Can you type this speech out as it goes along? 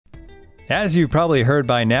As you've probably heard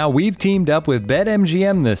by now, we've teamed up with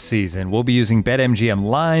BetMGM this season. We'll be using BetMGM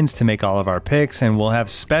lines to make all of our picks, and we'll have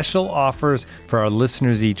special offers for our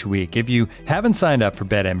listeners each week. If you haven't signed up for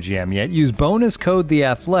BetMGM yet, use bonus code The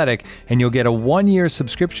Athletic, and you'll get a 1-year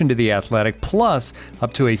subscription to The Athletic, plus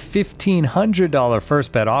up to a $1,500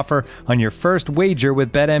 first bet offer on your first wager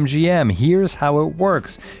with BetMGM. Here's how it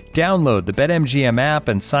works. Download the BetMGM app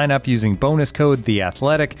and sign up using bonus code The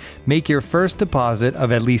Athletic. Make your first deposit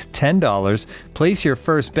of at least $10. Place your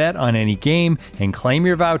first bet on any game and claim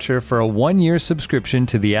your voucher for a 1-year subscription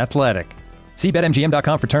to The Athletic. See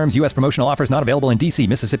BetMGM.com for terms. U.S. promotional offers not available in D.C.,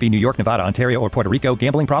 Mississippi, New York, Nevada, Ontario, or Puerto Rico.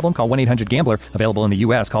 Gambling problem? Call 1-800-GAMBLER. Available in the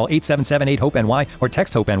U.S. Call 877-8-HOPE-NY or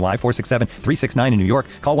text HOPE-NY 467-369 in New York.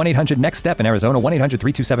 Call 1-800-NEXT-STEP in Arizona.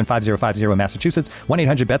 1-800-327-5050 in Massachusetts.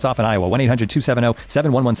 1-800-BETS-OFF in Iowa.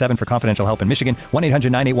 1-800-270-7117 for confidential help in Michigan.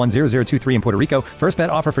 1-800-981-0023 in Puerto Rico. First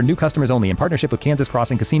bet offer for new customers only in partnership with Kansas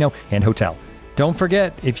Crossing Casino and Hotel. Don't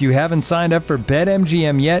forget, if you haven't signed up for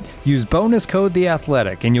BetMGM yet, use bonus code The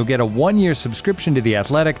Athletic, and you'll get a 1-year subscription to The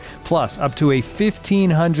Athletic, plus up to a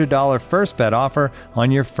 $1,500 first bet offer on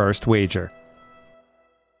your first wager.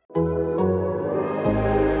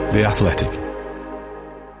 The Athletic.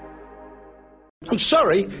 I'm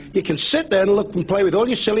sorry, you can sit there and look and play with all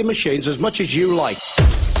your silly machines as much as you like. Is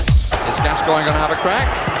Gascoigne going to have a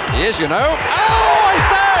crack? He is, you know. Oh, I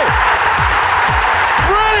say!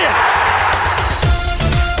 Brilliant!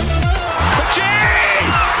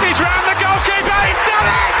 He's round the goalkeeper, he's done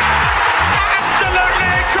it!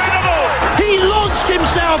 Absolutely incredible! He launched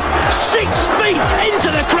himself 6 feet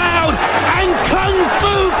into the crowd and kung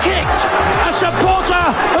fu kicked a supporter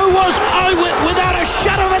who was without a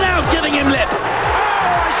shadow of a doubt giving him lip. Oh,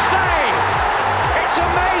 I say! It's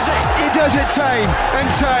amazing! He does it time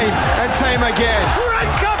and time and time again.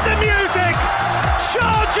 Crank up the music!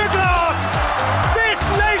 Charge your glass! This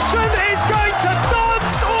nation is going to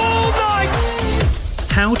dance all night!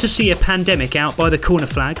 How to see a pandemic out by the corner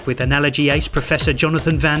flag with analogy ace Professor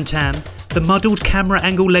Jonathan Van Tam, the muddled camera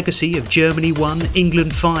angle legacy of Germany 1,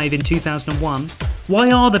 England 5 in 2001,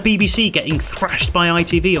 why are the BBC getting thrashed by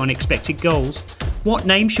ITV on expected goals, what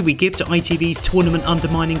name should we give to ITV's tournament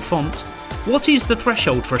undermining font, what is the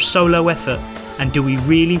threshold for a solo effort, and do we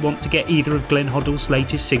really want to get either of Glenn Hoddle's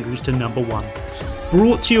latest singles to number 1?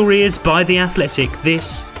 Brought to your ears by The Athletic,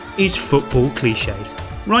 this is Football Clichés.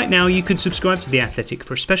 Right now you can subscribe to The Athletic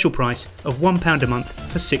for a special price of £1 a month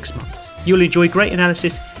for 6 months. You'll enjoy great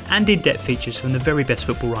analysis and in-depth features from the very best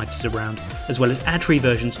football writers around, as well as ad-free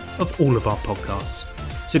versions of all of our podcasts.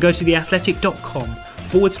 So go to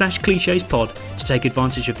theathletic.com/clichespod to take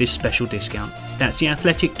advantage of this special discount. That's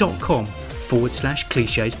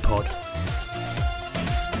theathletic.com/clichespod.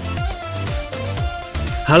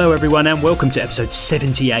 Hello everyone and welcome to episode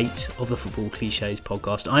 78 of the Football Clichés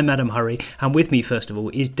podcast. I'm Adam Hurrey and with me first of all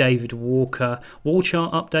is David Walker. Wall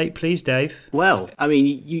chart update please, Dave. Well, I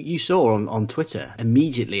mean, you saw on Twitter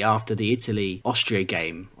immediately after the Italy-Austria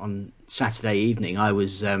game on Saturday evening, I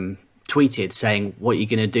was tweeted saying what you're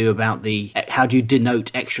going to do about how do you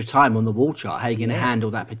denote extra time on the wall chart? How are you going to handle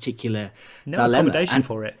that particular dilemma? Accommodation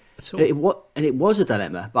for it. It was a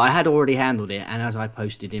dilemma, but I had already handled it, and as I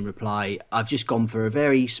posted in reply, I've just gone for a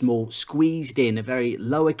very small, squeezed in, a very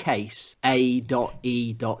lowercase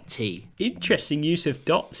A.E.T. Interesting use of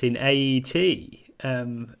dots in AET.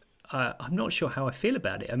 I'm not sure how I feel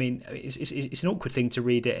about it. I mean, it's an awkward thing to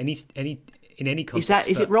read in any context.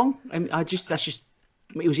 Is it wrong? I mean,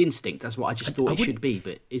 it was instinct. That's what I just thought it should be.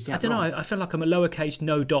 But is that? I don't wrong? know. I feel like I'm a lowercase,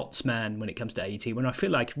 no dots man when it comes to AET. When I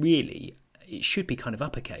feel like really it should be kind of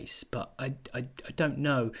uppercase, but I don't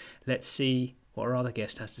know. Let's see what our other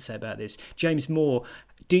guest has to say about this. James Moore,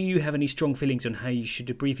 do you have any strong feelings on how you should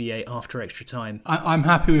abbreviate after extra time? I'm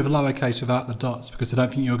happy with lowercase without the dots because I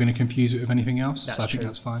don't think you're going to confuse it with anything else. I think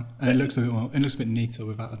that's fine, and it looks a bit neater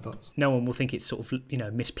without the dots. No one will think it's sort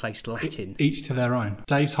of misplaced Latin. Each to their own.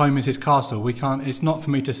 Dave's home is his castle. We can't. It's not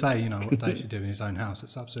for me to say what Dave should do in his own house.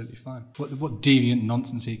 It's absolutely fine. What deviant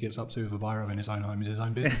nonsense he gets up to with a biro in his own home is his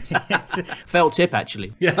own business. Felt tip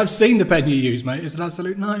actually. Yeah, I've seen the pen you use, mate. It's an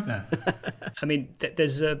absolute nightmare. I mean,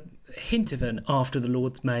 there's a hint of an after the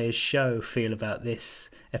Lord Mayor's show feel about this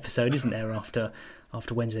episode, isn't there, after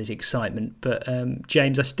Wednesday's excitement? But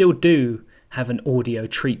James, I still do have an audio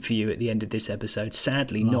treat for you at the end of this episode.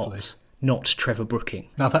 Sadly, not Trevor Brooking.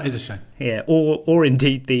 No, that is a shame. Yeah, or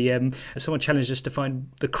indeed someone challenged us to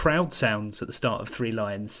find the crowd sounds at the start of Three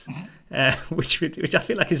Lions, which I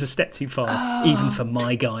feel like is a step too far, even for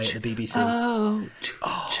my guy at the BBC.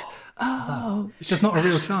 It's just not a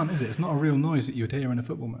real chant, is it? It's not a real noise that you would hear in a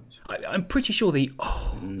football match. I'm pretty sure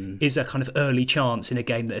is a kind of early chance in a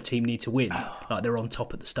game that a team need to win, like they're on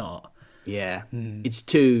top at the start. Yeah, it's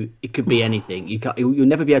too. It could be anything. You'll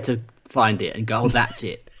never be able to find it and go, "Oh, that's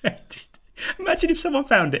it." Imagine if someone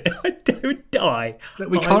found it. They would die.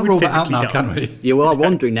 We can't rule that out now, can we? You are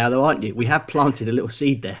wondering now, though, aren't you? We have planted a little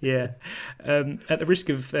seed there. Yeah. At the risk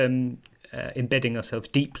of embedding ourselves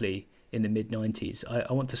deeply in the mid-90s,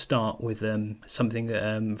 I want to start with something that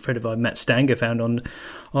a friend of mine, Matt Stanger, found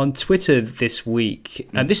on Twitter this week.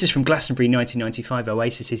 This is from Glastonbury 1995,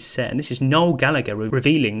 Oasis's set, and this is Noel Gallagher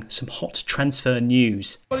revealing some hot transfer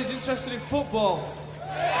news. But he's interested in football.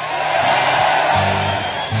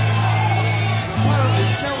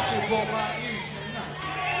 Chelsea bought Mark Hughes.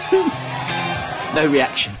 No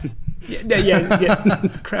reaction.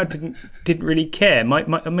 The crowd didn't really care.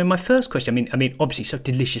 My first question. I mean, obviously, so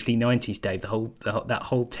deliciously 90s, Dave. That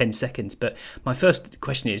whole 10 seconds. But my first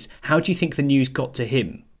question is, how do you think the news got to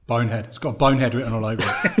him? Bonehead. It's got Bonehead written all over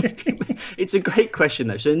it. It's a great question,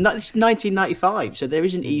 though. So it's 1995, so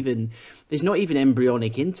there's not even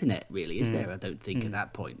embryonic internet, really, is there? I don't think at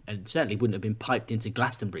that point, and certainly wouldn't have been piped into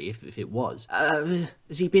Glastonbury if it was.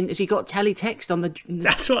 Has he got teletext on the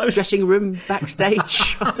dressing room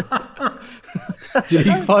backstage? Did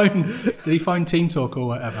he phone Team Talk or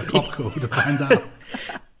whatever, Club Call, to find out?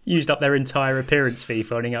 Used up their entire appearance fee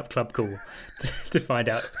phoning up Club Call to find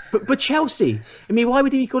out. But Chelsea, I mean, why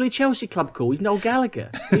would he be calling Chelsea Club Call? He's Noel Gallagher.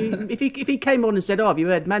 If he came on and said, "Oh, have you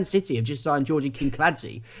heard Man City have just signed Georgie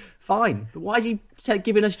Kincladze?" Fine, but why is he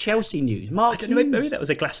giving us Chelsea news? Mark Hughes. I don't know. Maybe that was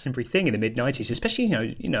a Glastonbury thing in the mid-90s, especially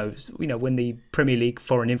you know when the Premier League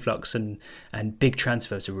foreign influx and big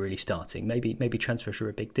transfers were really starting. Maybe transfers were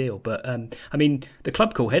a big deal, but I mean, the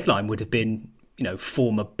Club Call headline would have been,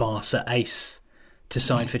 former Barca ace to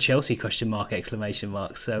sign for Chelsea, ? So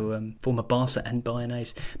former Barca and Bayern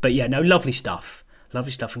ace. But yeah, no, lovely stuff.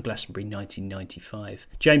 Lovely stuff from Glastonbury 1995.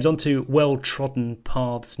 James, on to well-trodden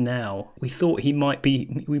paths now. We thought he might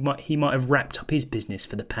have wrapped up his business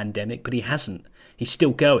for the pandemic, but he hasn't. He's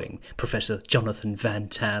still going, Professor Jonathan Van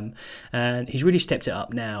Tam, and he's really stepped it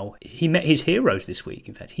up now. He met his heroes this week,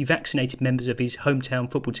 in fact. He vaccinated members of his hometown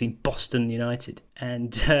football team, Boston United.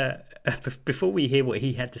 And before we hear what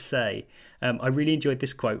he had to say, I really enjoyed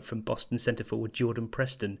this quote from Boston centre forward Jordan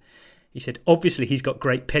Preston. He said, "Obviously, he's got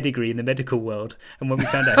great pedigree in the medical world. And when we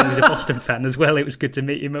found out he was a Boston fan as well, it was good to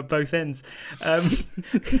meet him at both ends." The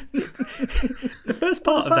first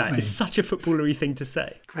part of that is such a footballery thing to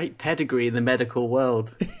say. Great pedigree in the medical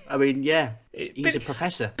world. I mean, yeah, he's a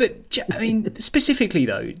professor. But, I mean, specifically,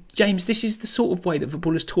 though, James, this is the sort of way that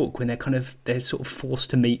footballers talk when they're sort of forced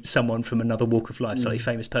to meet someone from another walk of life, slightly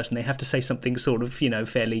famous person. They have to say something sort of,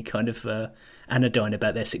 fairly kind of anodyne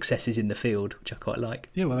about their successes in the field, which I quite like.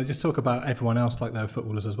 Yeah, well, they just talk about everyone else like they're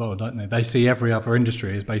footballers as well, don't they? They see every other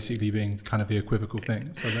industry as basically being kind of the equivocal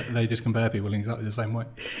thing, so they just compare people in exactly the same way.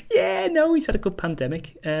 Yeah, no, he's had a good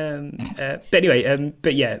pandemic. But anyway,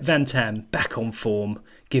 Van Tam back on form,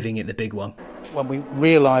 giving it the big one. When we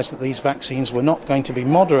realised that these vaccines were not going to be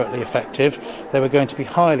moderately effective, they were going to be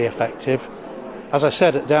highly effective. As I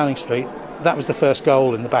said at Downing Street, that was the first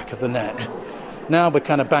goal in the back of the net. Now we're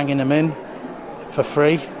kind of banging them in for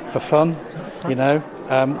free, for fun,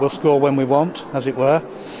 we'll score when we want, as it were.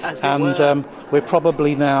 We're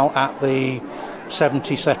probably now at the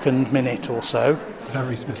 72nd minute or so.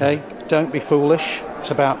 Very specific. Okay, don't be foolish.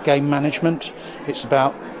 It's about game management. It's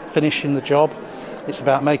about finishing the job. It's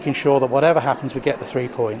about making sure that whatever happens, we get the 3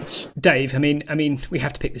 points. Dave, I mean, we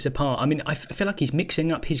have to pick this apart. I mean, I feel like he's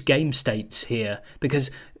mixing up his game states here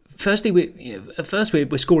because firstly,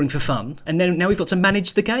 we're scoring for fun, and then now we've got to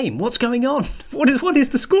manage the game. What's going on? What is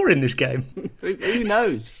the score in this game? Who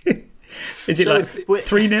knows? Is it like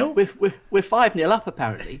 3-0? We're 5-0 up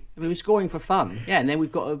apparently. I mean, we're scoring for fun, yeah. And then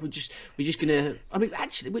we're just gonna. I mean,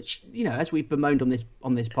 actually, which as we've bemoaned on this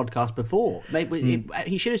podcast before, maybe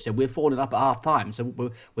he should have said we're 4-0 up at half time, so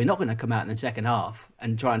we're not going to come out in the second half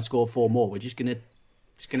and try and score 4 more. We're just gonna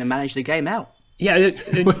manage the game out. Yeah,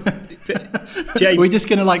 Jay, we're just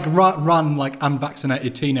going to run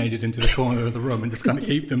unvaccinated teenagers into the corner of the room and just kind of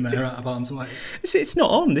keep them there out of harm's way. It's not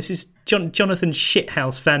on. This is Jonathan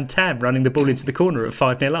Shithouse Van Tam running the ball into the corner at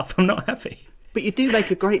 5-0 up. I'm not happy. But you do make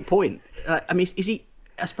a great point. I mean, is he?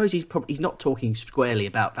 I suppose he's not talking squarely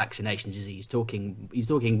about vaccinations, is he? He's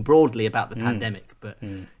talking broadly about the pandemic. But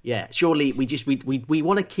yeah, surely we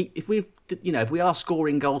want to keep if we are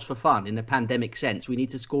scoring goals for fun in the pandemic sense, we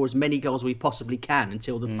need to score as many goals as we possibly can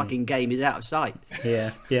until the fucking game is out of sight.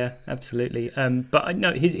 Yeah, absolutely. But I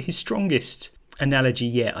know his strongest analogy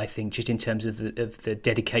yet, I think, just in terms of the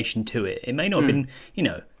dedication to it. It may not have been,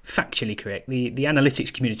 factually correct. The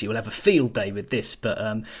analytics community will have a field day with this,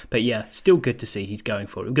 but yeah, still good to see he's going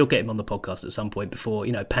for it. We'll get him on the podcast at some point before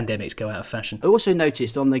pandemics go out of fashion. I also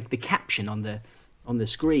noticed on the caption on the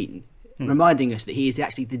screen reminding us that he is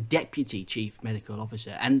actually the deputy chief medical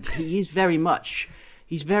officer, and he is very much.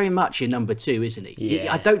 He's very much a number 2, isn't he?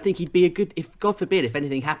 Yeah. I don't think he'd be a good, if God forbid, if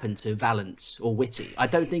anything happened to Valance or Whitty, I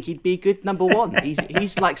don't think he'd be a good number 1.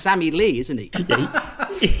 He's like Sammy Lee, isn't he? Yeah,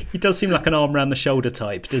 he does seem like an arm around the shoulder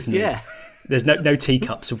type, doesn't he? Yeah. There's no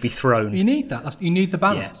teacups will be thrown. You need that. You need the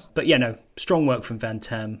balance. Yeah. But strong work from Van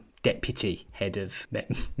Tam, deputy head of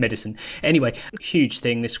medicine. Anyway, huge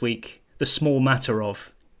thing this week. The small matter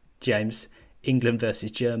of, James, England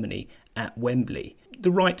versus Germany at Wembley.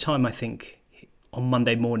 The right time, I think, on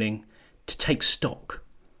Monday morning to take stock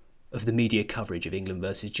of the media coverage of England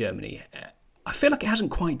versus Germany. I feel like it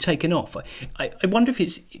hasn't quite taken off. I wonder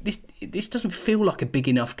if this doesn't feel like a big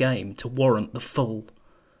enough game to warrant the full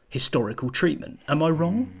historical treatment. Am I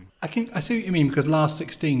wrong? I see what you mean, because last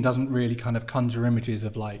 16 doesn't really kind of conjure images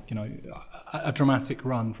of a dramatic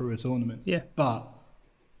run for a tournament. Yeah. But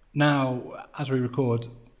now, as we record,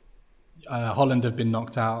 Holland have been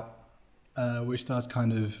knocked out, which does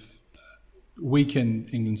kind of weaken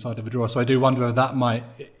England's side of a draw. So I do wonder whether that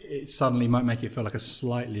it suddenly might make it feel like a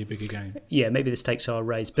slightly bigger game. Yeah, maybe the stakes are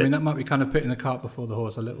raised. But I mean, that might be kind of putting the cart before the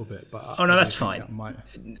horse a little bit. But that's fine. Do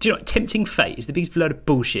you know what? Tempting fate is the biggest load of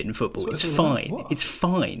bullshit in football. It's fine. It's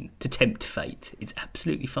fine to tempt fate. It's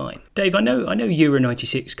absolutely fine. Dave, I know Euro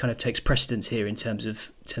 96 kind of takes precedence here in terms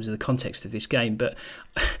of the context of this game, but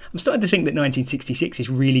I'm starting to think that 1966 is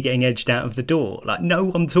really getting edged out of the door. Like, no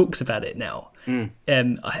one talks about it now.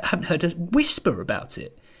 I haven't heard a whisper about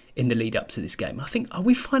it in the lead up to this game. I think, are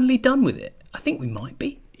we finally done with it? I think we might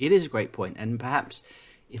be. It is a great point, and perhaps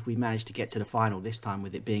if we manage to get to the final this time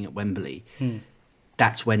with it being at Wembley,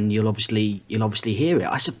 that's when you'll obviously hear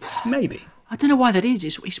it. Maybe. I don't know why that is.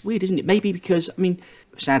 It's weird, isn't it? Maybe because,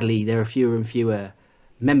 sadly there are fewer and fewer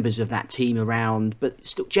members of that team around, but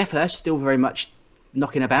still, Geoff Hurst still very much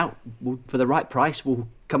knocking about. For the right price, will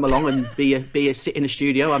come along and be a sit in a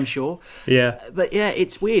studio, I'm sure. Yeah. But yeah,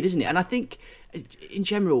 it's weird, isn't it? And I think, in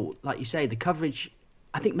general, like you say, the coverage,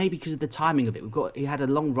 I think maybe because of the timing of it, he had a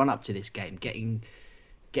long run up to this game, getting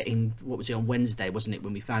what was it, on Wednesday, wasn't it,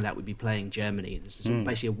 when we found out we'd be playing Germany. This is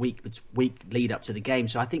basically a week lead up to the game.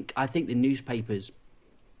 So I think the newspapers,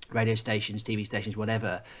 radio stations, TV stations,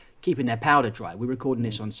 whatever, keeping their powder dry. We're recording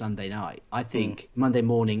this on Sunday night. I think Monday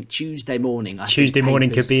morning, Tuesday morning. Tuesday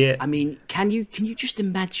morning could be it. I mean, can you just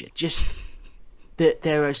imagine that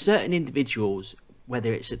there are certain individuals,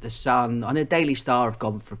 whether it's at the Sun, and the Daily Star have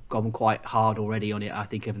gone quite hard already on it, I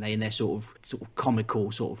think, haven't they, in their sort of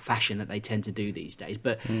comical sort of fashion that they tend to do these days.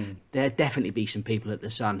 But there'll definitely be some people at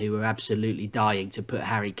the Sun who are absolutely dying to put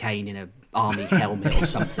Harry Kane in a army helmet or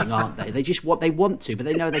something, aren't they? They just they want to, but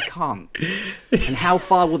they know they can't. And how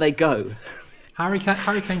far will they go? Harry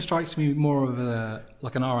Kane strikes me more of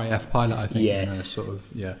like an RAF pilot, I think. Yes.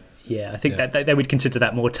 Yeah, I think that they would consider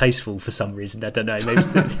that more tasteful for some reason. I don't know. Maybe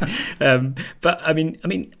but I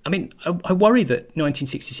worry that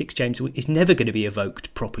 1966, James, is never going to be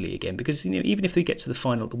evoked properly again, because even if we get to the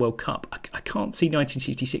final of the World Cup, I can't see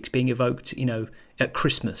 1966 being evoked. At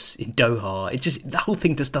Christmas in Doha. The whole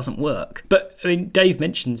thing just doesn't work. But Dave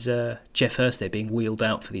mentions Geoff Hurst there being wheeled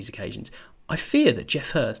out for these occasions. I fear that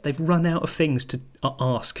Geoff Hurst, they've run out of things to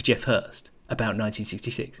ask Geoff Hurst about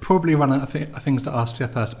 1966. Probably run out of things to ask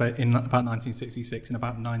Geoff Hurst about 1966 and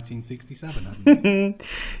about 1967, hasn't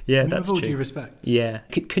Yeah, that's true. With all due respect. Yeah.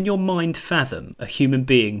 Can your mind fathom a human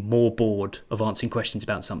being more bored of answering questions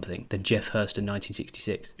about something than Geoff Hurst in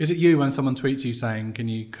 1966? Is it you when someone tweets you saying, can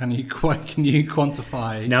you quantify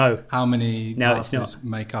how many glasses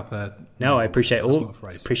make up a... No, I appreciate all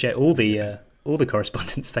the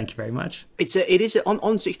correspondence. Thank you very much. It is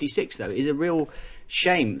on 66 though. It is a real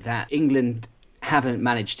shame that England haven't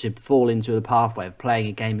managed to fall into the pathway of playing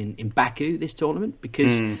a game in Baku this tournament,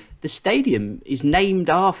 because the stadium is named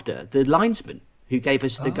after the linesman who gave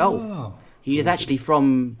us the goal. He is actually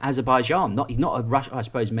from Azerbaijan, not a Russia. I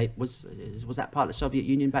suppose was that part of the Soviet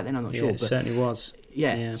Union back then? I'm not sure. It certainly was.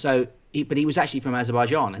 Yeah. So. But he was actually from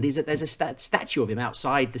Azerbaijan, and there's a statue of him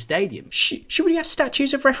outside the stadium. Should we have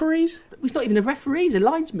statues of referees? He's not even a referee, he's a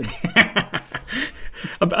linesman.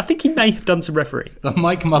 I think he may have done some refereeing. The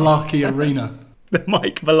Mike Malarkey Arena. The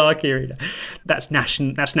Mike Malarkey Arena. That's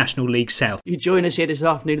National League South. You join us here this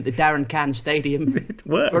afternoon at the Darren Cann Stadium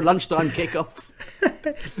for a lunchtime kickoff.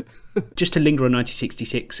 Just to linger on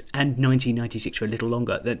 1966 and 1996 for a little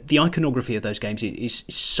longer, the iconography of those games is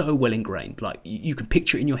so well ingrained. Like, you can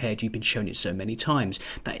picture it in your head. You've been shown it so many times.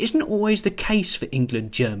 That isn't always the case for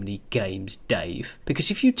England-Germany games, Dave.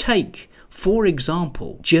 Because if you take, for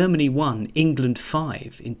example, Germany 1, England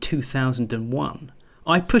 5 in 2001,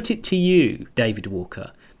 I put it to you, David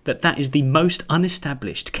Walker, that is the most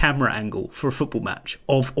unestablished camera angle for a football match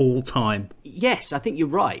of all time. Yes, I think you're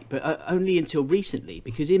right, but only until recently,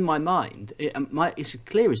 because in my mind, it's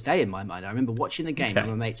clear as day in my mind. I remember watching the game at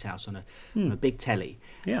my mate's house on a big telly,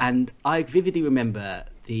 and I vividly remember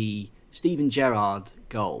the Steven Gerrard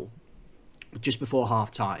goal just before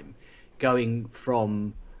half-time, going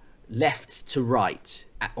from left to right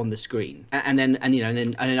on the screen, and then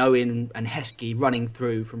Owen and Heskey running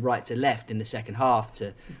through from right to left in the second half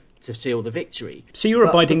to seal the victory. So your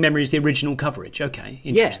abiding memory is the original coverage. Okay,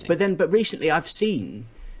 interesting. Yeah, but recently I've seen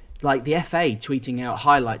like the FA tweeting out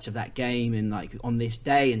highlights of that game and like on this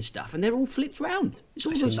day and stuff, and they're all flipped round. It's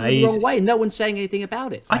all the wrong way, and no one's saying anything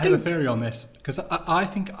about it. I have a theory on this because I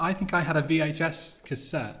think I had a VHS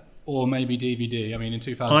cassette. Or maybe DVD. I mean, in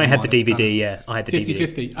 2001... I had the DVD, I had the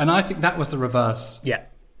 50-50. And I think that was the reverse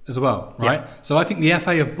as well, right? Yeah. So I think the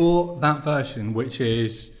FA have bought that version, which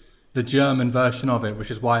is the German version of it,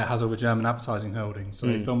 which is why it has all the German advertising holdings. So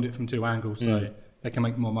they filmed it from two angles so they can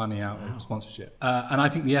make more money out of sponsorship. And I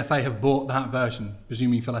think the FA have bought that version,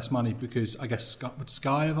 presumably for less money, because I guess would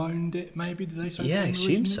Sky have owned it, maybe? Did they say I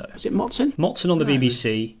assume so. Is it Motson? Motson on the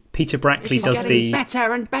BBC. Peter Brackley does the...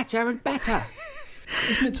 better and better and better.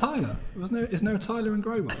 Isn't it Tyler? Is no Tyler and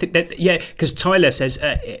Grover? I think that, because Tyler says,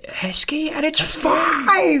 Heskey, and it's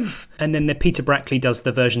 5! And then Peter Brackley does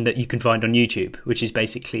the version that you can find on YouTube, which is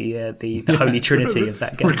basically the holy trinity of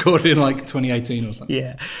that game. Recorded in like 2018 or something.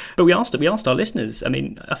 Yeah. But we asked our listeners, I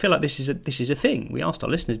mean, I feel like this is a thing. We asked our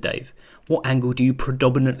listeners, Dave, what angle do you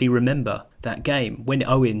predominantly remember that game when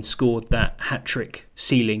Owen scored that hat-trick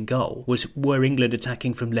sealing goal? Were England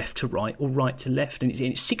attacking from left to right or right to left? And it's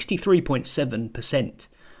 63.7%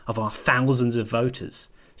 of our thousands of voters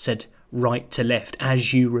said right to left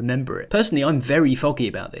as you remember it. Personally, I'm very foggy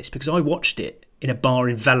about this because I watched it in a bar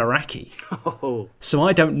in Valaraki. Oh. So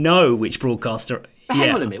I don't know which broadcaster... But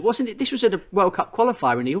hang on a minute, wasn't it? This was at a World Cup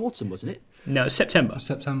qualifier in the autumn, wasn't it? No, September.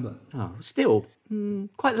 Oh, still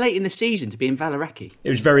quite late in the season to be in Valaraki. It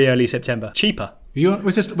was very early September. Cheaper.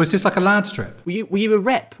 Was this like a lads trip? Were you a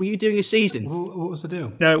rep? Were you doing a season? What was the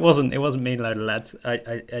deal? No, it wasn't. It wasn't me and a load of lads.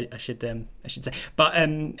 I should say. But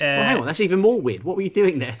well, hang on, that's even more weird. What were you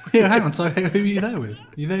doing there? Yeah, hang on. So who were you there with?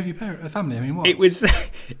 You there with your family? I mean, what? It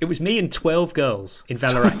was me and 12 girls in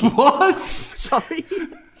Valaraki. What? Sorry.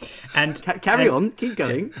 And carry on, keep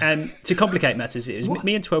going. And to complicate matters, it was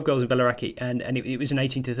me and 12 girls in Valaraki, and it was an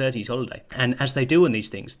 18 to 30s holiday. And as they do on these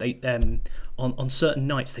things, they on certain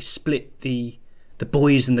nights they split the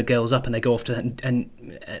boys and the girls up, and they go off to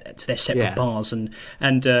to their separate bars and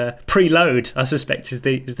preload, I suspect is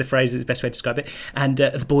the phrase, is the best way to describe it. And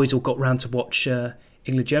the boys all got round to watch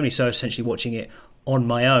England Germany, so I was essentially watching it on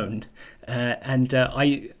my own.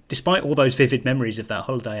 I, despite all those vivid memories of that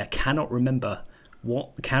holiday, I cannot remember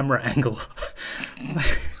what camera angle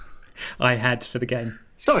I had for the game.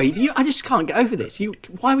 Sorry, I just can't get over this.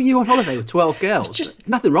 Why were you on holiday with 12 girls? Just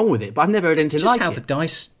nothing wrong with it, but I've never heard anything like it. Just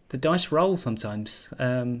how the dice roll sometimes.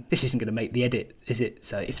 This isn't going to make the edit, is it?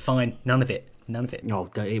 So it's fine. None of it. Oh,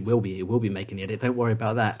 it will be. It will be making the edit. Don't worry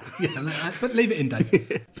about that. Yeah, but leave it in,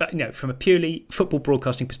 Dave. But, from a purely football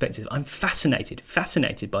broadcasting perspective, I'm fascinated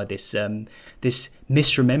by this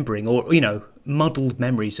misremembering or muddled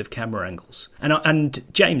memories of camera angles.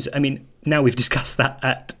 And James, I mean, now we've discussed that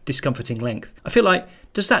at discomforting length. I feel like,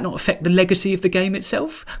 does that not affect the legacy of the game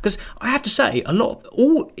itself? Because I have to say,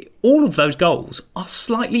 all of those goals are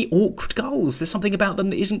slightly awkward goals. There's something about them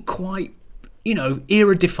that isn't quite,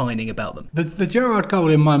 era-defining about them. The Gerrard goal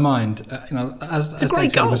in my mind, as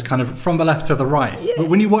Dave said, was kind of from the left to the right. Yeah. But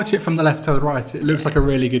when you watch it from the left to the right, it looks like a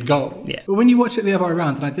really good goal. Yeah. But when you watch it the other way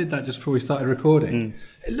around, and I did that just before we started recording,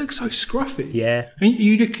 it looks so scruffy. Yeah. I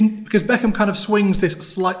mean, because Beckham kind of swings this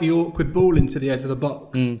slightly awkward ball into the edge of the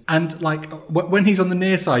box. And when he's on the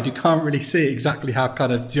near side, you can't really see exactly how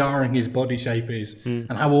kind of jarring his body shape is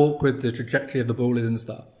and how awkward the trajectory of the ball is and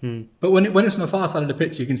stuff. But when it's on the far side of the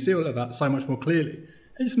pitch, you can see all of that so much more clearly.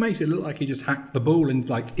 It just makes it look like he just hacked the ball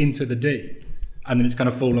into the D. And then it's kind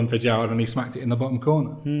of fallen for Gerrard and he smacked it in the bottom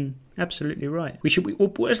corner. Absolutely right.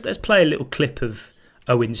 Let's play a little clip of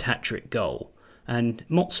Owen's hat-trick goal. And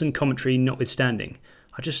Motson commentary notwithstanding,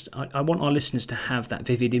 I want our listeners to have that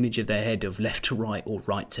vivid image of their head of left to right or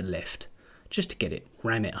right to left, just to get it,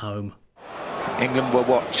 ram it home. England were,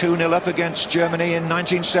 2-0 up against Germany in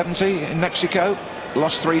 1970 in Mexico.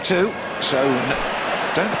 Lost 3-2. So,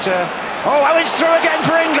 Owen's through again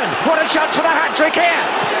for England. What a chance for the hat-trick here.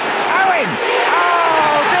 Owen!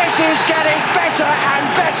 Oh, this is getting better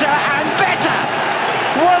and better and better.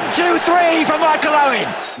 1, 2, 3 for Michael Owen.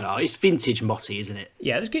 Oh, it's vintage Motti, isn't it?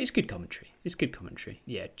 Yeah, it's good commentary. It's good commentary.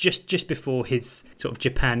 Yeah, just before his sort of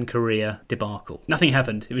Japan Korea debacle. Nothing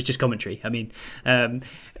happened. It was just commentary. I mean,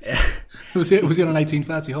 was he on an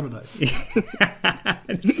 1830 holiday?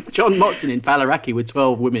 John Motson in Faliraki with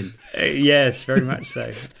 12 women. Yes, very much so.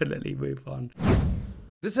 Definitely move on.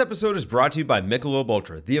 This episode is brought to you by Michelob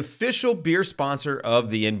Ultra, the official beer sponsor of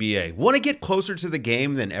the NBA. Want to get closer to the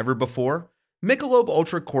game than ever before? Michelob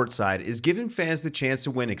Ultra Courtside is giving fans the chance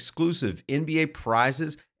to win exclusive NBA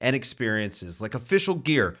prizes and experiences like official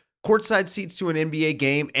gear, courtside seats to an NBA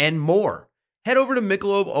game, and more. Head over to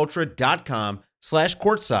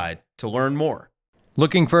MichelobUltra.com/courtside to learn more.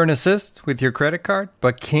 Looking for an assist with your credit card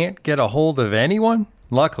but can't get a hold of anyone?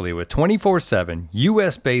 Luckily, with 24/7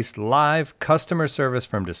 US-based live customer service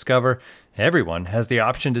from Discover, everyone has the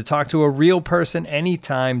option to talk to a real person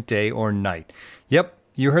anytime, day or night. Yep,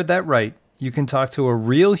 you heard that right. You can talk to a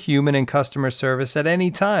real human in customer service at any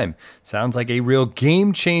time. Sounds like a real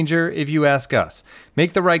game changer if you ask us.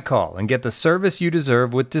 Make the right call and get the service you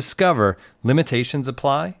deserve with Discover. Limitations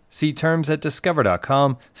apply. See terms at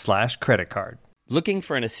discover.com/creditcard. Looking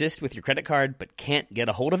for an assist with your credit card but can't get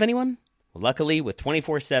a hold of anyone? Luckily, with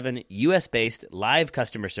 24/7 US-based live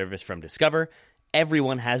customer service from Discover,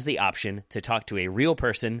 everyone has the option to talk to a real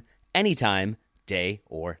person anytime, day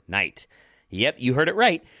or night. Yep, you heard it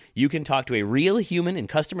right. You can talk to a real human in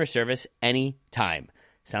customer service anytime.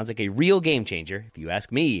 Sounds like a real game changer, if you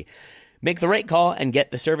ask me. Make the right call and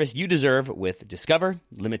get the service you deserve with Discover.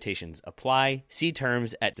 Limitations apply. See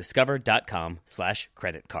terms at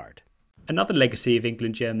discover.com/creditcard. Another legacy of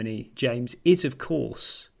England-Germany, James, is, of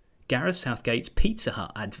course, Gareth Southgate's Pizza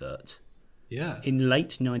Hut advert. Yeah. In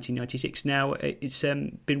late 1996. Now, it's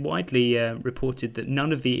been widely reported that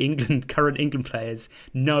none of the current England players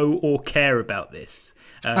know or care about this,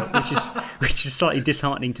 which is slightly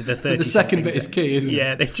disheartening to the 30s. The second bit is key, isn't it?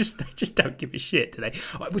 Yeah, they just don't give a shit, do they?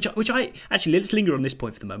 Which I actually, let's linger on this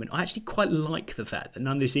point for the moment. I actually quite like the fact that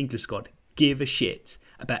none of this English squad give a shit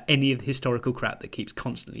about any of the historical crap that keeps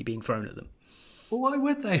constantly being thrown at them. Well, why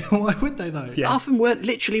would they? Why would they though? Yeah. Half of them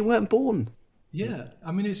weren't born. Yeah,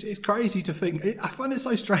 I mean, it's crazy to think. I find it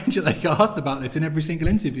so strange that they get asked about this in every single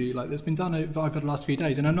interview. Like, there's been done over the last few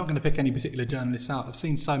days, and I'm not going to pick any particular journalists out. I've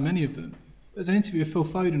seen so many of them. There's an interview with Phil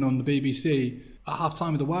Foden on the BBC at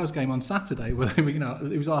half-time of the Wales game on Saturday, where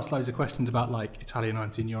he was asked loads of questions about, like, Italia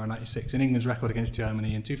 19, Euro 96, and England's record against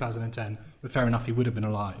Germany in 2010. But fair enough, he would have been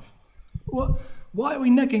alive. Why are we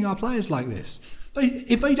negging our players like this?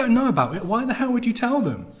 If they don't know about it, why the hell would you tell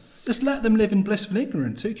them? Just let them live in blissful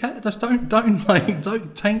ignorance. Who cares? Just don't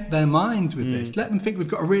taint their minds with this. Let them think we've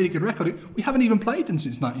got a really good record. We haven't even played them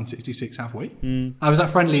since 1966, have we? I was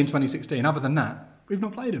at friendly in 2016. Other than that, we've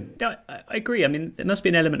not played them. No, I agree. I mean, there must be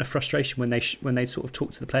an element of frustration when they sort of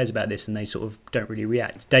talk to the players about this and they sort of don't really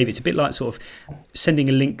react. Dave, it's a bit like sort of sending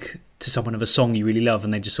a link to someone of a song you really love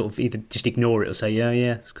and they just sort of either just ignore it or say, yeah,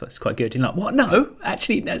 it's quite good. And like, what? No,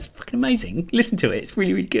 actually, that's fucking amazing. Listen to it. It's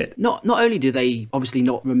really, really good. Not only do they obviously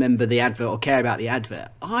not remember the advert or care about the advert,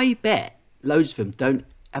 I bet loads of them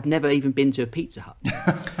have never even been to a Pizza Hut.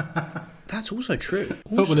 That's also true.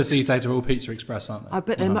 Footballers these days are all Pizza Express, aren't they? I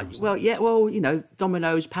bet they're much. Well,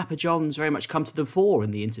 Domino's, Papa John's very much come to the fore in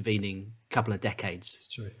the intervening couple of decades. It's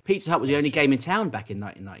true. Pizza Hut was the only game in town back in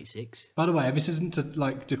 1996. By the way, this isn't to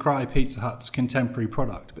decry Pizza Hut's contemporary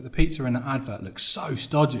product, but the pizza in the advert looks so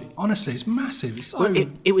stodgy. Honestly, it's massive. It's so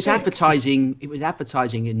it was advertising. It was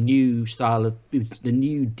advertising a new style of the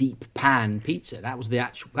new deep pan pizza. That was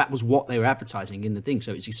what they were advertising in the thing.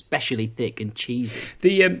 So it's especially thick and cheesy.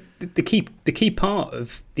 The key part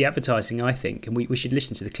of the advertising, I think, and we should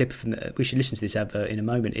listen to the clip we should listen to this advert in a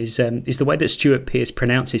moment, is the way that Stuart Pearce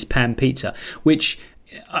pronounces pan pizza, which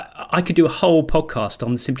I could do a whole podcast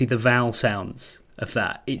on simply the vowel sounds of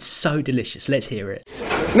that. It's so delicious. Let's hear it.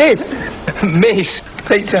 Miss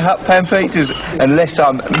Pizza Hut pan pizzas, unless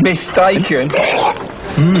I'm mistaken.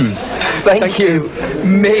 Thank you,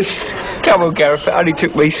 Miss. Come on, Gareth, it only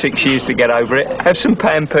took me 6 years to get over it. Have some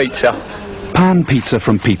pan pizza. Pan pizza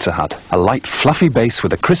from Pizza Hut. A light, fluffy base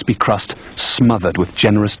with a crispy crust smothered with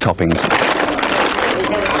generous toppings.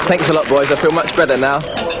 Thanks a lot, boys. I feel much better now.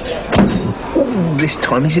 Ooh, this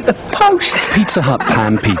time he's at the post. Pizza Hut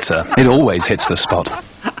pan pizza. It always hits the spot.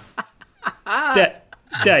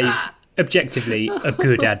 Dave, objectively, a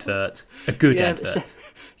good advert. A good advert.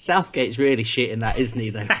 Southgate's really shit in that, isn't he,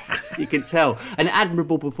 though? You can tell. An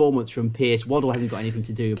admirable performance from Pearce. Waddle hasn't got anything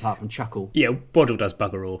to do apart from chuckle. Yeah, Waddle does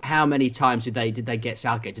bugger all. How many times did they get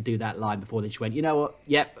Southgate to do that line before they just went, you know what,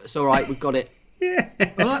 yep, it's all right, we've got it.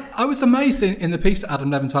 Well, I was amazed in the piece that Adam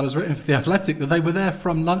Leventhal's written for The Athletic that they were there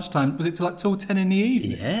from lunchtime, was it till 10 in the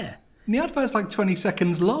evening? Yeah. And the advert's 20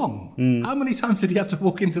 seconds long. How many times did he have to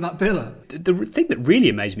walk into that pillar? The thing that really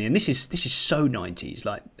amazed me, and this is so 90s,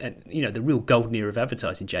 the real golden era of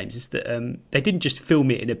advertising, James, is that they didn't just film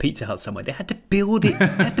it in a Pizza Hut somewhere. They had to build it. They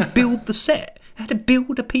had to build the set. They had to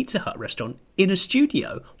build a Pizza Hut restaurant in a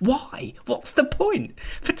studio. Why? What's the point?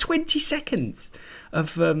 For 20 seconds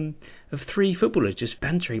of three footballers just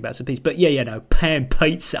bantering about some pizza. But pan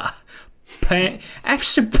pizza. Have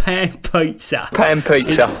some pan pizza. Pan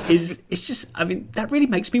pizza. It's just, that really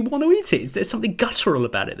makes me want to eat it. There's something guttural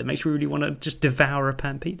about it that makes me really want to just devour a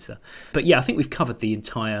pan pizza. But yeah, I think we've covered the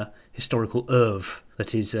entire historical oeuvre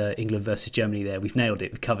that is England versus Germany there. We've nailed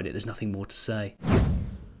it. We've covered it. There's nothing more to say.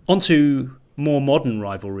 On to more modern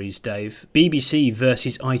rivalries, Dave. BBC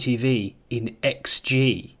versus ITV in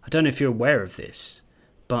XG. I don't know if you're aware of this,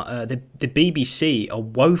 but the BBC are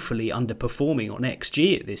woefully underperforming on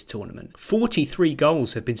XG at this tournament. 43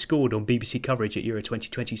 goals have been scored on BBC coverage at Euro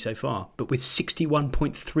 2020 so far, but with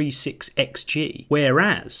 61.36 XG.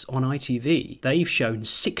 Whereas on ITV, they've shown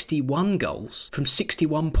 61 goals from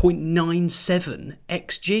 61.97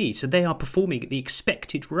 XG. So they are performing at the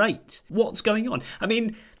expected rate. What's going on?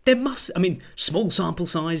 Small sample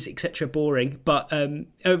size, etc., boring, but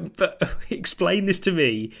explain this to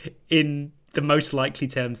me in the most likely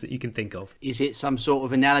terms that you can think of. Is it some sort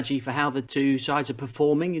of analogy for how the two sides are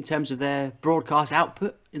performing in terms of their broadcast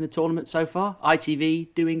output in the tournament so far?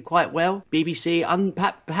 ITV doing quite well, BBC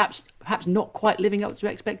perhaps not quite living up to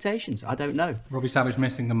expectations. I don't know. Robbie Savage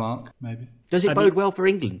missing the mark, maybe. Does it bode well for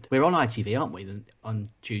England? We're on ITV, aren't we, on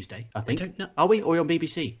Tuesday, I think? I don't know. Are we, or are we on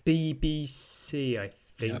BBC? BBC, I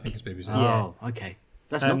think. Yeah, I think it's BBC. Oh, okay.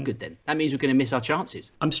 That's not good then. That means we're going to miss our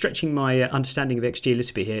chances. I'm stretching my understanding of XG a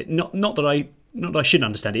little bit here. Not that I shouldn't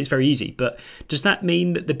understand it. It's very easy. But does that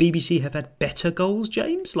mean that the BBC have had better goals,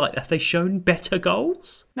 James? Have they shown better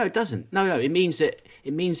goals? No, it doesn't. No. It means that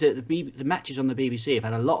the matches on the BBC have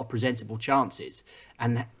had a lot of presentable chances,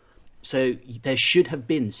 and so there should have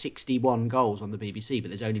been 61 goals on the BBC, but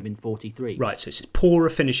there's only been 43. Right. So it's poorer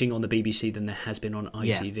finishing on the BBC than there has been on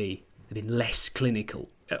ITV. Yeah. They've been less clinical.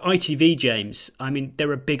 At ITV, James,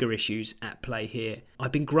 there are bigger issues at play here.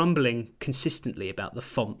 I've been grumbling consistently about the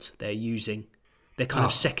font they're using. Their kind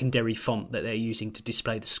of secondary font that they're using to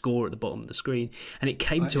display the score at the bottom of the screen. And it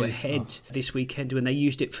came to a head this weekend when they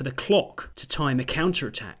used it for the clock to time a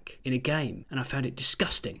counter-attack in a game. And I found it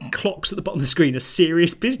disgusting. Clocks at the bottom of the screen are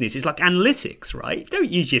serious business. It's like analytics, right?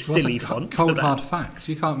 Don't use your silly font. Cold hard facts.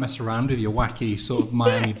 You can't mess around with your wacky sort of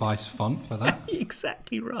Miami Vice font for that.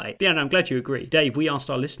 Exactly right. Yeah, no, I'm glad you agree. Dave, we asked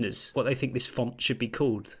our listeners what they think this font should be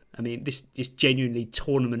called. This is genuinely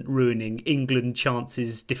tournament-ruining, England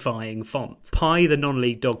chances-defying font. Pie, the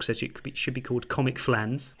non-league dog, says it should be called Comic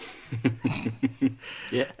Flans.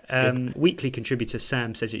 Yeah. Weekly contributor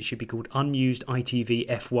Sam says it should be called Unused ITV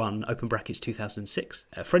F1, open brackets 2006.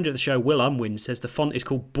 A friend of the show, Will Unwin, says the font is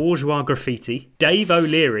called Bourgeois Graffiti. Dave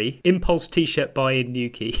O'Leary, Impulse T-shirt buy in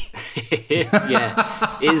Newquay.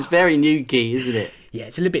 Yeah, it's very Newquay, isn't it? Yeah,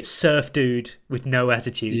 it's a little bit surf dude with no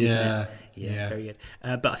attitude, isn't it? Yeah, very good.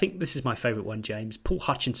 But I think this is my favourite one, James. Paul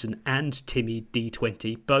Hutchinson and Timmy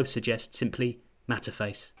D20 both suggest simply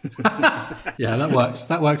Matterface. Yeah, that works.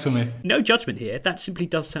 That works for me. No judgment here. That simply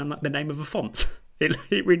does sound like the name of a font.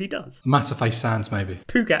 It really does. Matterface Sans, maybe.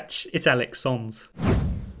 Pugach Italic Sans.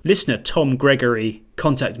 Listener Tom Gregory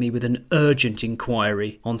contacted me with an urgent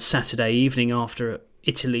inquiry on Saturday evening after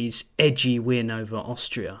Italy's edgy win over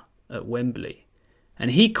Austria at Wembley.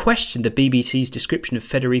 And he questioned the BBC's description of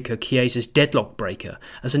Federico Chiesa's deadlock breaker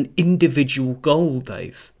as an individual goal,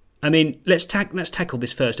 Dave. Let's tackle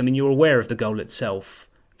this first. You're aware of the goal itself.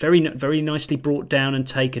 Very, very nicely brought down and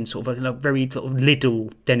taken, sort of a very sort of little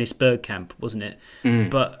Dennis Bergkamp, wasn't it?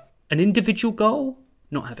 But an individual goal?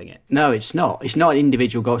 Not having it. No, it's not. It's not an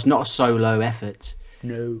individual goal. It's not a solo effort.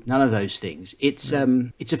 No. None of those things. It's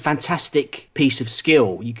a fantastic piece of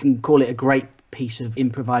skill. You can call it a great piece of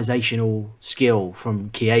improvisational skill from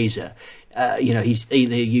Chiesa. He's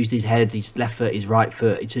either used his head, his left foot, his right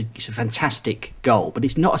foot. It's a fantastic goal, but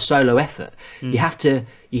it's not a solo effort. You have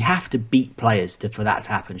to beat players for that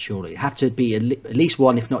to happen. Surely, you have to be at least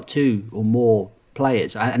one, if not two or more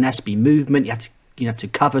players, and there has to be movement. You have to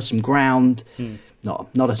cover some ground.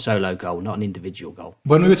 Not a solo goal, not an individual goal.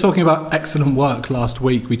 When we were talking about excellent work last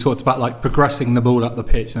week, we talked about like progressing the ball up the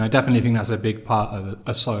pitch, and I definitely think that's a big part of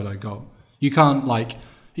a solo goal. You can't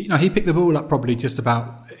he picked the ball up probably just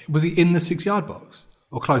about, was he in the 6-yard box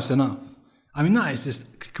or close enough? I mean, that is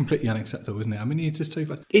just completely unacceptable, isn't it? I mean, it's just too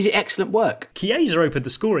close. Is it excellent work? Chiesa opened the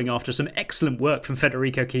scoring after some excellent work from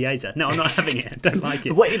Federico Chiesa. No, I'm not having it. I don't like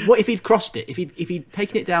it. What if he'd crossed it? If he'd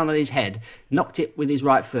taken it down on his head, knocked it with his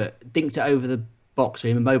right foot, dinked it over the box for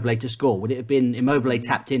Immobile to score? Would it have been Immobile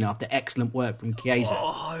tapped in after excellent work from Chiesa?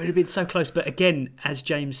 Oh, it would have been so close. But again, as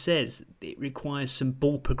James says, it requires some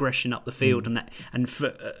ball progression up the field, and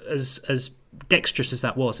for, as dexterous as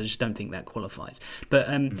that was, I just don't think that qualifies. But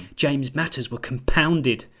James' matters were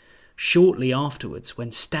compounded shortly afterwards when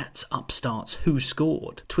Stats Upstarts Who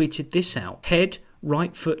Scored tweeted this out: head,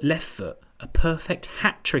 right foot, left foot, a perfect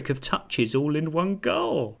hat trick of touches all in one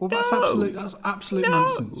goal. Well, that's absolute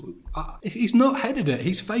nonsense. If he's not headed it,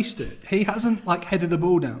 he's faced it. He hasn't headed the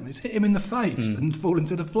ball down. It's hit him in the face and fallen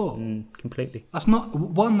to the floor. Completely. That's not,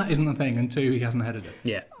 one, that isn't a thing, and two, he hasn't headed it.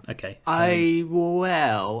 Yeah, okay. I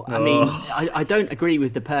don't agree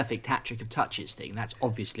with the perfect hat trick of touches thing. That's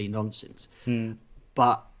obviously nonsense.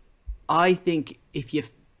 But I think if you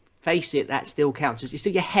face it, that still counts as, it's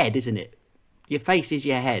still your head, isn't it? Your face is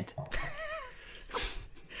your head.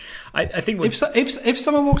 I think if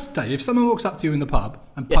someone walks up to you in the pub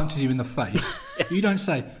and punches you in the face, you don't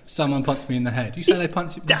say someone punched me in the head. You say they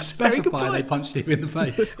punched you. You specify they punched you in the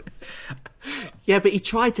face. Yeah, but he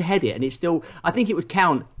tried to head it, and it's still. I think it would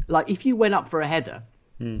count. Like if you went up for a header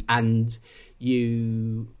and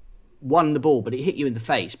you won the ball, but it hit you in the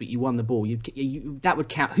face, but you won the ball. That would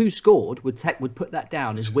count. Who scored would put that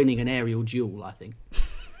down as winning an aerial duel. I think.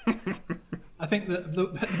 I think that the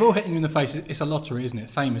ball hitting you in the face, it's a lottery, isn't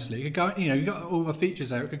it? Famously, it could go. You've got all the features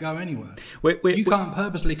there. It could go anywhere. You can't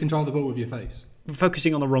purposely control the ball with your face. We're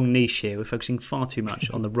focusing on the wrong niche here. We're focusing far too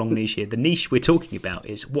much on the wrong niche here. The niche we're talking about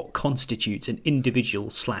is what constitutes an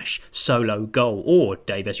individual/solo goal, or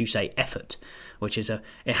Dave, as you say, effort, which is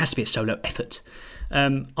it has to be a solo effort.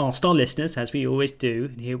 Asked our listeners, as we always do,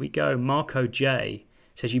 and here we go. Marco J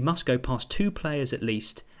says you must go past 2 players at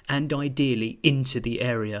least, and ideally into the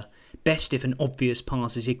area. Best if an obvious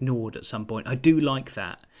pass is ignored at some point. I do like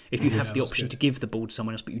that. If you have the option to give the ball to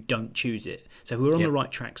someone else, but you don't choose it. So we're on the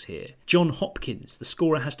right tracks here. John Hopkins, the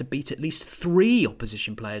scorer has to beat at least 3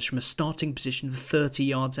 opposition players from a starting position of 30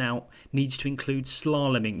 yards out. Needs to include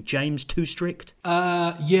slaloming. James, too strict?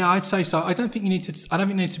 Yeah, I'd say so. I don't think you need to be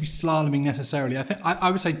slaloming necessarily. I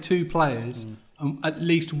would say 2 players, at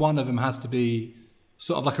least one of them has to be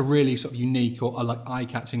sort of like a really sort of unique or like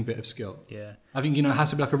eye-catching bit of skill. Yeah. I think, it has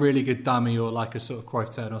to be like a really good dummy or like a sort of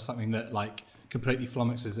Cruyff turn or something that like completely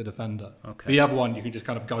flummoxes the defender. Okay. The other one you can just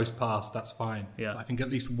kind of ghost past, that's fine. Yeah. I think at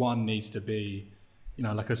least one needs to be,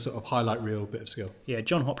 like a sort of highlight reel bit of skill. Yeah,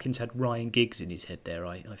 John Hopkins had Ryan Giggs in his head there,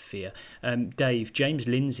 I fear. Dave, James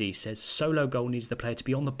Lindsay says, solo goal needs the player to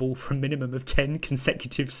be on the ball for a minimum of 10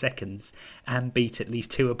 consecutive seconds and beat at least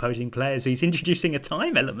 2 opposing players. He's introducing a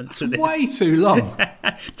time element to this. Way too long.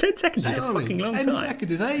 10 seconds is a fucking long 10 time. 10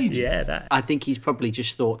 seconds is ages. Yeah, that. I think he's probably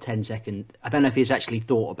just thought 10 seconds. I don't know if he's actually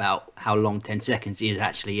thought about how long 10 seconds is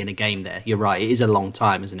actually in a game there. You're right, it is a long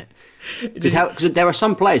time, isn't it? Because there are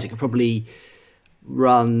some players that could probably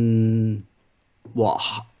run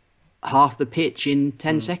half the pitch in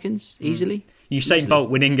 10 seconds easily. Usain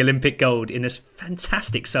Bolt winning Olympic gold in a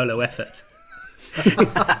fantastic solo effort.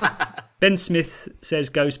 Ben Smith says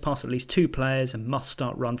goes past at least 2 players and must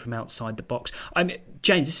start run from outside the box. I mean,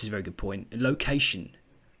 James, this is a very good point. Location.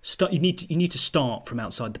 You need to start from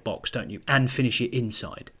outside the box, don't you, and finish it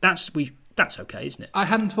inside. That's okay, isn't it? I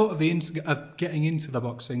hadn't thought of getting into the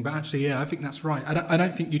box thing, but actually, yeah, I think that's right. I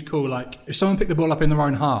don't think you'd call, if someone picked the ball up in their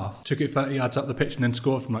own half, took it 30 yards up the pitch and then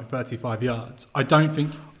scored from 35 yards, I don't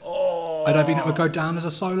think that would go down as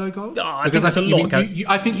a solo goal. I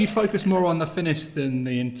think you'd focus more on the finish than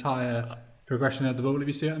the entire progression of the ball, if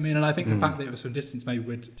you see what I mean. And I think the fact that it was from distance maybe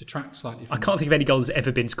would detract slightly from I can't think of any goals that's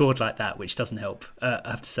ever been scored like that, which doesn't help, I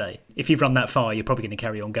have to say. If you've run that far, you're probably going to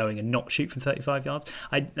carry on going and not shoot from 35 yards.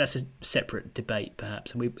 That's a separate debate,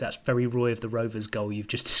 perhaps, and that's very Roy of the Rovers goal you've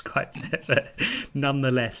just described there, but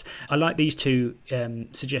nonetheless. I like these 2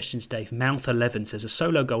 suggestions, Dave. Mouth11 says a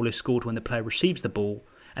solo goal is scored when the player receives the ball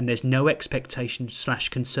and there's no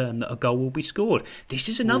expectation/concern that a goal will be scored. This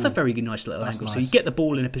is another very nice little angle. Nice. So you get the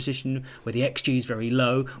ball in a position where the XG is very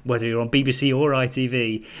low, whether you're on BBC or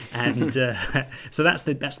ITV, and so that's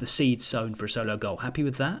the seed sown for a solo goal. Happy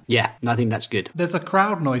with that? Yeah, I think that's good. There's a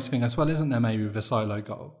crowd noise thing as well, isn't there, maybe with a solo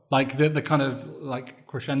goal? Like the kind of like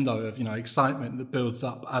crescendo of, excitement that builds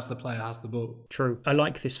up as the player has the ball. True. I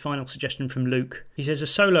like this final suggestion from Luke. He says, a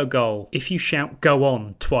solo goal if you shout "go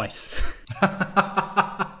on" twice.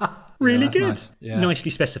 Really good. Nice. Yeah.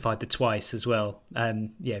 Nicely specified the twice as well.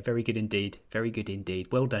 Very good indeed. Very good indeed.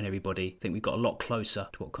 Well done, everybody. I think we've got a lot closer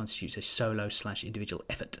to what constitutes a solo/individual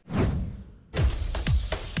effort.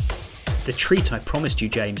 The treat I promised you,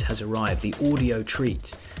 James, has arrived. The audio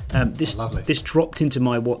treat. This dropped into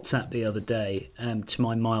my WhatsApp the other day, to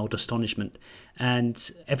my mild astonishment.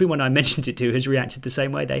 And everyone I mentioned it to has reacted the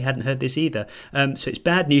same way. They hadn't heard this either. So it's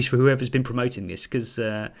bad news for whoever's been promoting this, because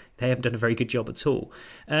they haven't done a very good job at all.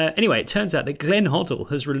 Anyway, it turns out that Glenn Hoddle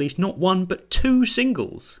has released not one but 2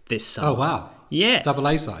 singles this summer. Oh, wow. Yes. Double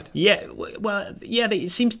A side. Yeah, well, yeah, it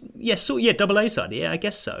seems, double A side. Yeah, I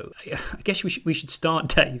guess so. I guess we should start,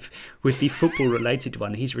 Dave, with the football-related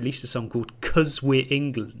one. He's released a song called "'Cause We're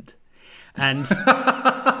England." And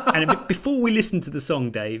before we listen to the song,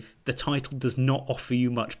 Dave, the title does not offer you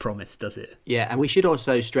much promise, does it? Yeah, and we should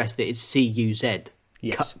also stress that it's CUZ.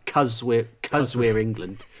 Yes. Cause we're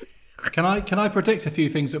England. Can I predict a few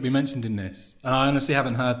things that we mentioned in this? And I honestly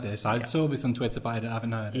haven't heard this. I saw this on Twitter, but I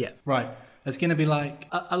haven't heard it. Yeah. Right. It's going to be like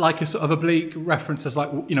a sort of oblique reference as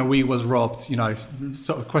we was robbed,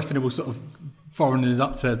 sort of questionable sort of foreigners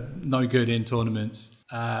up to no good in tournaments.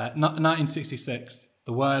 1966.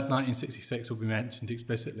 The word 1966 will be mentioned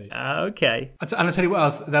explicitly. Okay. And I tell you what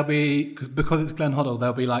else, there'll be, because it's Glenn Hoddle,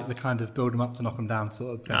 there'll be like the kind of build them up to knock them down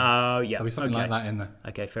sort of thing. Oh, yeah. There'll be something like that in there.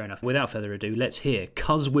 Okay, fair enough. Without further ado, let's hear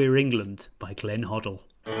 "'Cause We're England" by Glenn Hoddle.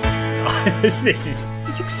 This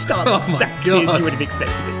starts exactly as you would have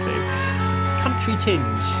expected it to. Country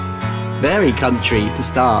tinge. Very country to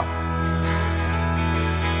start.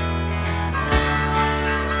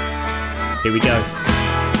 Here we go.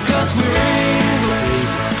 'Cause we're England.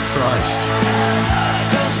 Jesus Christ.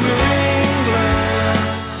 'Cause we're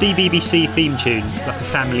England. CBBC theme tune, like a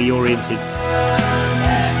family-oriented.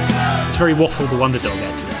 It's very Waffle the Wonder Dog,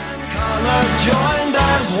 actually. Colour joined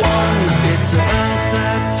as one. It's about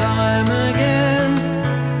that time again.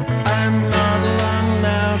 And not long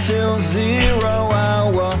now till 0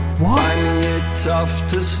 hour. What? Finding it tough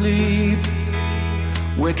to sleep.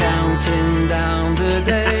 We're counting down the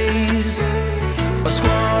days. A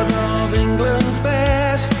squad of England's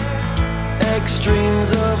best.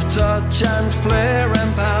 Extremes of touch and flair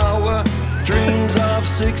and power. Dreams of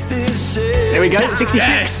 66. There we go,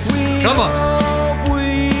 66. Yes. Come on.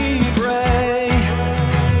 We pray.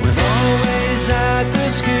 We've always had the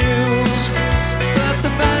skills, but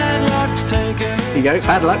the bad luck's taken. Here you go,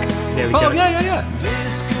 bad luck. There we go. Oh, yeah.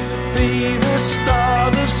 This could be the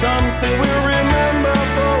start of something we'll remember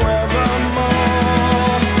forevermore.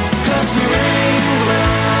 'Cause we're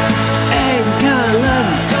England. England.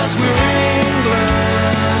 'Cause we're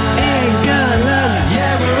England. England.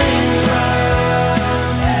 Yeah, we're England.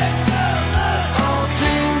 All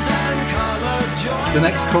teams and colour join. The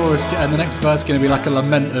next chorus and the next verse going to be like a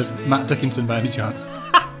lament of Matt Dickinson by any chance.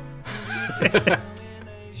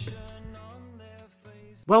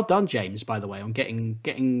 Well done, James, by the way, on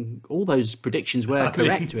getting all those predictions were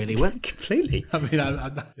correct, really, weren't Completely. I mean,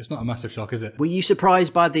 it's not a massive shock, is it? Were you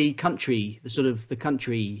surprised by the country, the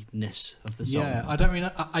countryness of the song? Yeah, I don't really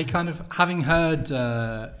know. I kind of, having heard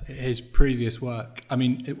his previous work, I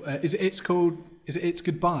mean, it's called It's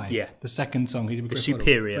Goodbye? Yeah. The second song he did with The Chris Waddle,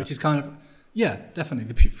 Superior. which is kind of, yeah,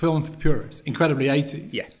 definitely, the film for the purists. Incredibly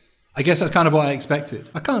 80s. Yeah. I guess that's kind of what I expected.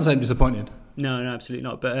 I can't say I'm disappointed. No, absolutely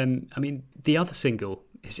not. But, I mean, the other single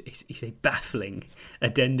is a baffling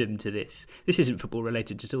addendum to this. This isn't football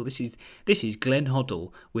related at all. This is Glenn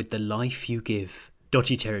Hoddle with "The Life You Give."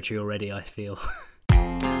 Dodgy territory already, I feel.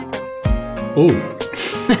 Oh.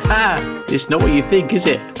 It's not what you think, is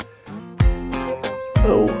it?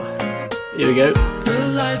 Oh. Here we go. The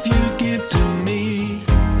life you give to me.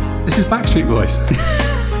 This is Backstreet Boys.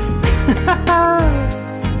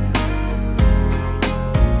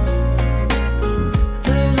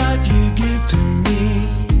 The life you give to me.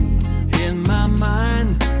 In my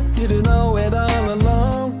mind, didn't know it all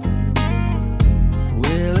along.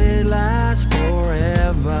 Will it last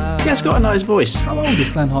forever? Yeah, it's got a nice voice. How old is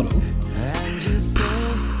Glenn Hoddle?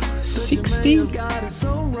 60?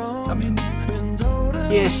 I mean,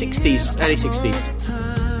 Yeah, 60s, early 60s.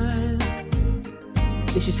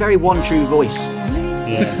 This is very One True Voice.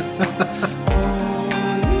 Yeah.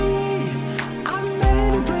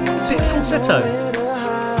 falsetto.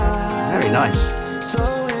 Very nice.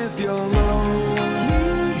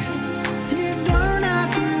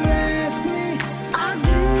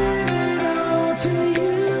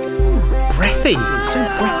 Breathy, so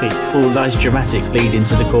breathy. All nice dramatic lead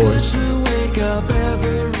into the chorus.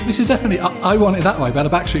 This is definitely I Want It That Way by the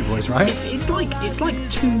Backstreet Boys, right? It's like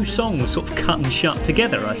two songs sort of cut and shut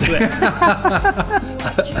together, I swear.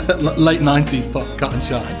 Late 90s pop, cut and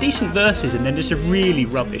shut. Decent verses and then just a really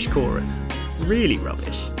rubbish chorus. Really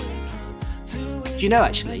rubbish. Do you know,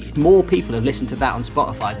 actually, more people have listened to that on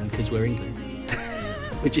Spotify than Because We're England,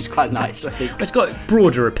 which is quite nice, I think. It's got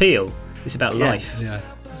broader appeal. It's about life. Yeah,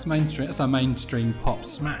 it's mainstream. It's a mainstream pop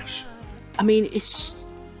smash. I mean, it's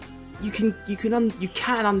you can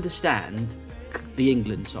understand the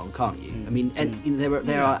England song, can't you? I mean, and you know,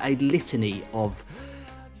 there are a litany of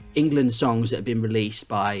England songs that have been released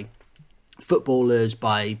by footballers,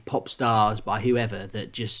 by pop stars, by whoever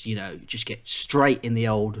that just get straight in the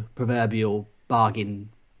old proverbial bargain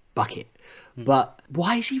bucket. But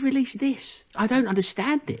why has he released this? I don't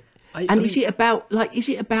understand it.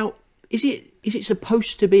 Is it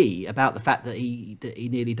supposed to be about the fact that he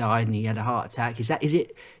nearly died and he had a heart attack? Is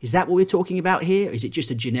that what we're talking about here? Is it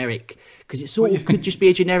just a generic? Because it sort of could just be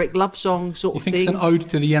a generic love song sort of thing. You think it's an ode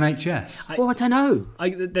to the NHS? I don't know.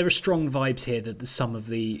 There are strong vibes here that some of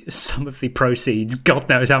the proceeds, God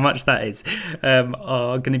knows how much that is,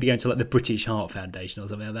 are going to be going to like the British Heart Foundation or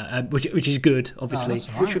something like that, which is good, obviously.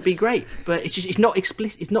 Right. Which would be great, but it's not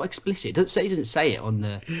explicit. It's not explicit. It doesn't say it on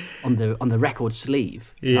the record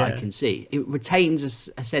sleeve that I can see. It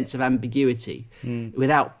retains a sense of ambiguity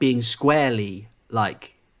without being squarely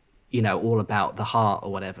all about the heart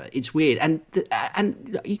or whatever. It's weird, and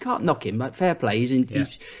you can't knock him. Like, fair play,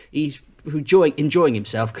 he's enjoying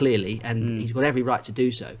himself clearly, and he's got every right to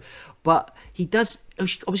do so. But he does.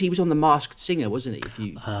 Obviously, he was on The Masked Singer, wasn't he? A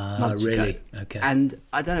few months ago. Okay. And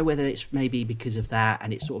I don't know whether it's maybe because of that,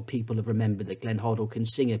 and it's sort of people have remembered that Glenn Hoddle can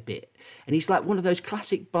sing a bit, and he's like one of those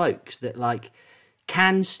classic blokes that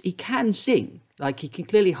can sing, like he can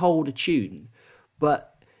clearly hold a tune,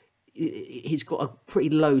 but he's got a pretty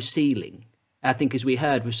low ceiling. I think, as we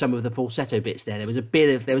heard with some of the falsetto bits there was a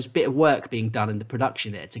bit of work being done in the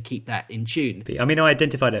production there to keep that in tune. I mean, I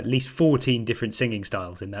identified at least 14 different singing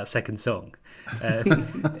styles in that second song.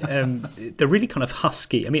 They're really kind of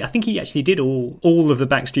husky. I mean, I think he actually did all of the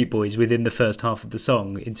Backstreet Boys within the first half of the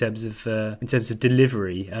song in terms of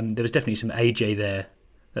delivery. There was definitely some AJ there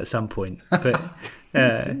at some point, but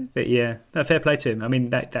yeah, no, fair play to him. I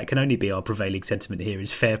mean, that can only be our prevailing sentiment here,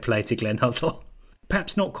 is fair play to Glenn Hoddle.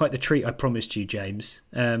 Perhaps not quite the treat I promised you, James,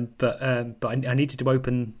 but I needed to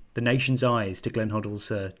open the nation's eyes to Glenn Hoddle's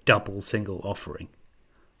double single offering.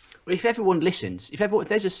 Well, if everyone listens, if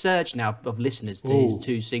there's a surge now of listeners to his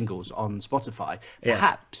two singles on Spotify,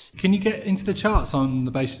 perhaps... Can you get into the charts on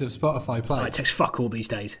the basis of Spotify Play? It takes fuck all these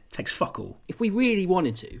days. It takes fuck all. If we really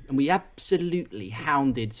wanted to, and we absolutely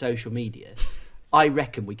hounded social media, I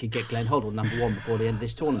reckon we could get Glenn Hoddle number one before the end of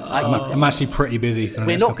this tournament. I'm actually pretty busy for the We're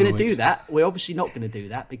next not going to couple of do weeks. that. We're obviously not going to do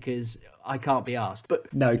that because I can't be asked.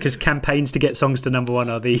 But no, because campaigns to get songs to number one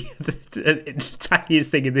are the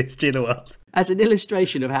tiniest thing in the history of the world. As an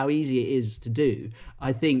illustration of how easy it is to do,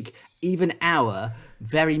 I think even our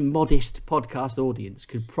very modest podcast audience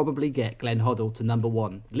could probably get Glenn Hoddle to number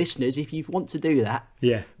one. Listeners, if you want to do that,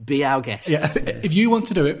 be our guests. Yeah. If you want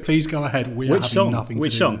to do it, please go ahead. Which song?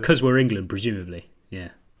 Because We're England, presumably. Yeah.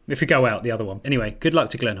 If we go out, the other one. Anyway, good luck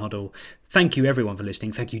to Glenn Hoddle. Thank you, everyone, for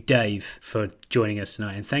listening. Thank you, Dave, for joining us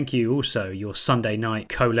tonight. And thank you also, your Sunday night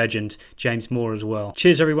co-legend, James Moore, as well.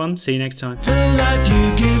 Cheers, everyone. See you next time. The life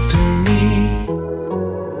you give to me.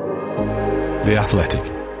 The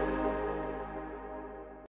Athletic.